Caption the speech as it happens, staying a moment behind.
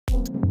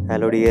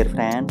Hello dear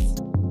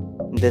friends,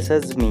 this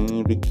is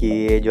me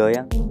Vicky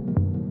Joya.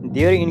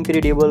 Their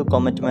incredible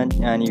commitment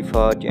and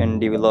effort in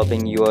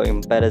developing your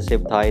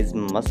impressive thighs,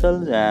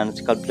 muscles and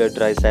sculpted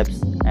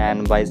triceps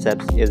and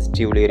biceps is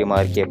truly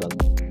remarkable.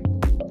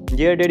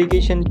 Their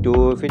dedication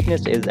to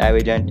fitness is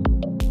evident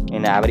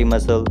in every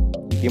muscle,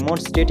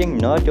 demonstrating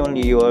not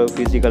only your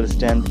physical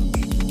strength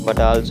but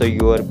also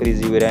your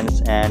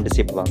perseverance and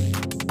discipline.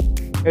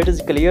 It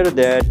is clear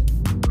that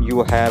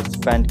you have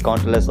spent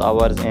countless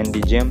hours in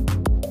the gym,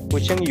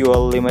 pushing your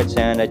limits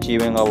and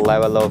achieving a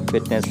level of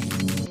fitness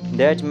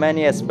that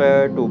many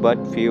aspire to but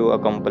few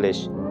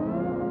accomplish.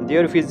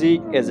 Their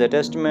physique is a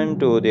testament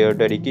to their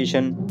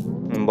dedication,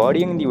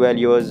 embodying the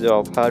values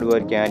of hard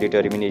work and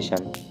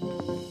determination.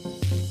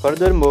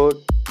 Furthermore,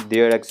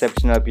 their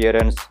exceptional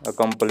appearance,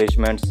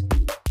 accomplishments,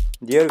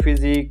 their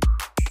physique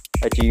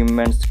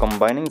achievements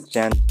combining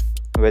strength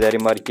with a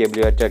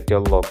remarkably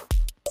attractive look.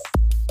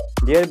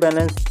 Their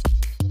balance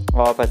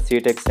of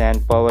aesthetics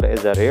and power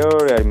is a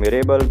rare,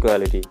 admirable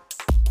quality,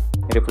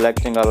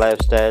 reflecting a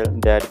lifestyle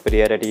that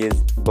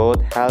prioritizes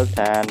both health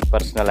and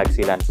personal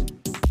excellence.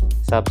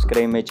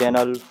 Subscribe my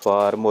channel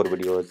for more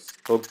videos.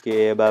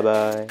 Okay, bye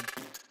bye.